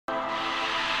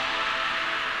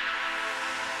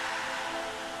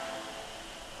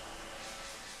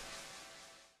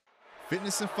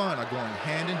Fitness and fun are going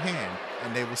hand in hand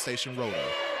at Naval Station Rota.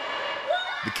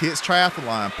 The Kids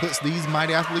Triathlon puts these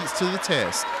mighty athletes to the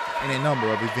test in a number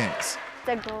of events.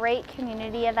 It's a great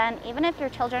community event. Even if your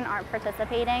children aren't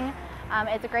participating,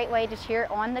 it's a great way to cheer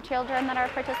on the children that are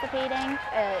participating.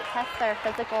 It tests their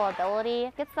physical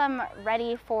ability, gets them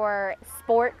ready for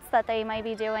sports that they might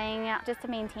be doing, just to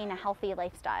maintain a healthy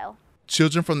lifestyle.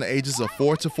 Children from the ages of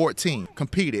 4 to 14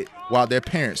 competed while their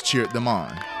parents cheered them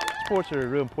on. Sports are a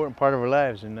real important part of our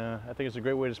lives, and I think it's a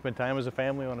great way to spend time as a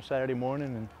family on a Saturday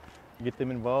morning and get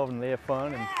them involved and they have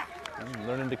fun and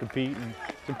learning to compete, and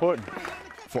it's important.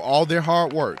 For all their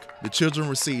hard work, the children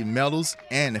received medals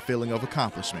and a feeling of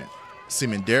accomplishment.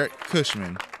 Seaman Derrick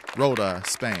Cushman, Rota,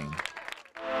 Spain.